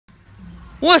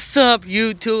What's up,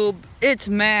 YouTube? It's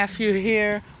Matthew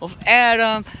here with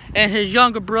Adam and his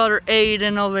younger brother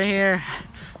Aiden over here.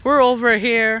 We're over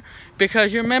here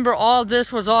because you remember all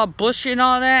this was all bushy and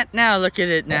all that? Now look at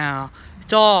it now.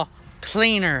 It's all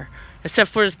cleaner. Except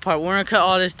for this part. We're gonna cut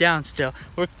all this down still.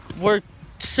 We're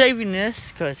saving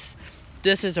this because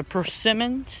this is a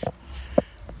persimmons.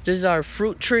 This is our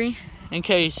fruit tree in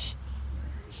case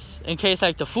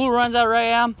like the food runs out right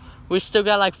now. We still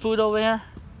got like food over here.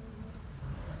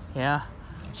 Yeah.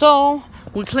 So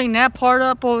we cleaned that part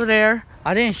up over there.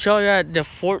 I didn't show you the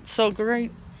fort so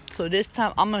great. So this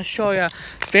time I'm gonna show you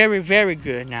very, very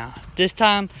good now. This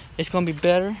time it's gonna be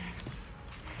better.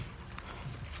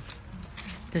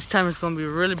 This time it's gonna be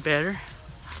really better.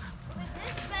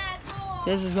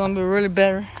 This is gonna be really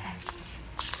better.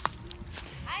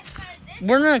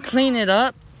 We're gonna clean it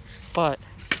up, but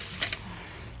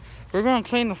we're gonna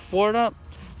clean the fort up.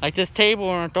 Like this table,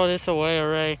 we're gonna throw this away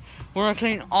already. We're gonna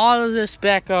clean all of this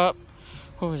back up.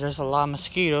 Oh, there's a lot of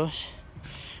mosquitoes.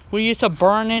 We used to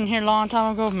burn in here a long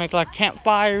time ago, make like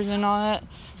campfires and all that.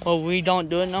 Well, we don't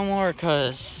do it no more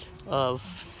because of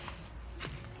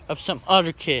some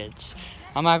other kids.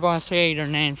 I'm not gonna say their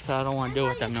names because I don't want to deal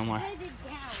with them no more.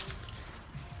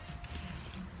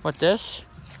 What this?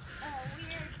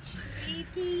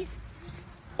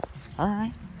 All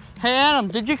right. Hey Adam,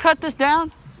 did you cut this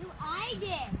down? No, I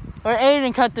did. Or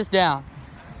Aiden cut this down?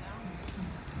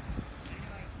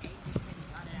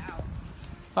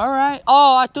 All right.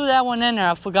 Oh, I threw that one in there.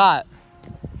 I forgot.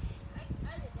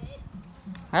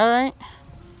 All right.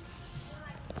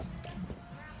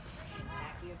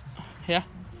 Yeah.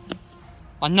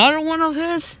 Another one of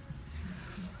his?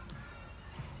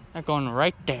 They're going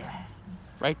right there.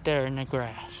 Right there in the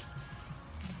grass.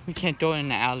 We can't throw it in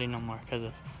the alley no more because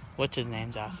of what's his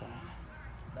name's outside.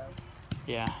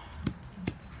 Yeah.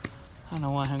 I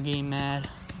don't want him getting mad.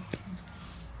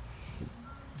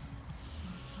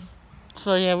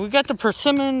 So yeah, we got the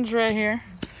persimmons right here.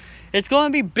 It's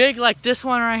going to be big like this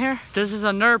one right here. This is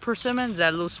another persimmon,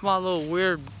 that little small little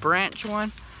weird branch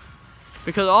one.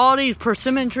 Because all these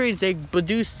persimmon trees, they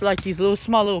produce like these little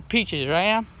small little peaches, right?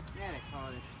 Yeah, they call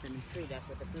it a persimmon tree. That's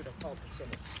what the fruit is called,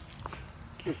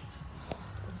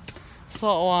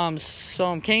 persimmon.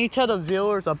 So can you tell the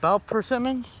viewers about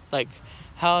persimmons? Like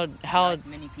how like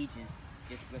mini peaches,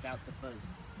 just without the fuzz.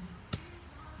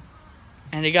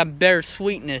 And they got better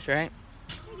sweetness, right?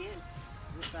 They do.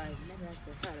 Look, I never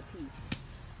actually had a peach.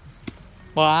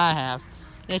 Well, I have.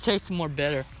 It tastes more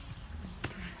better.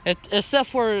 Except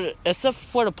for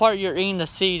the part you're eating the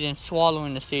seed and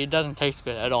swallowing the seed, it doesn't taste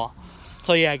good at all.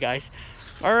 So yeah, guys.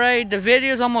 All right, the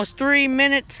video is almost 3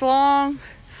 minutes long.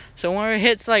 So when it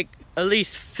hits like at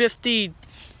least 57,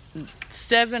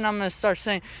 I'm gonna start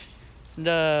saying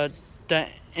the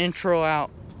intro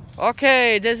out.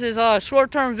 Okay, this is a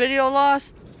short-term video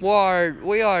loss.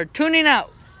 We are tuning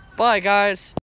out. Bye, guys.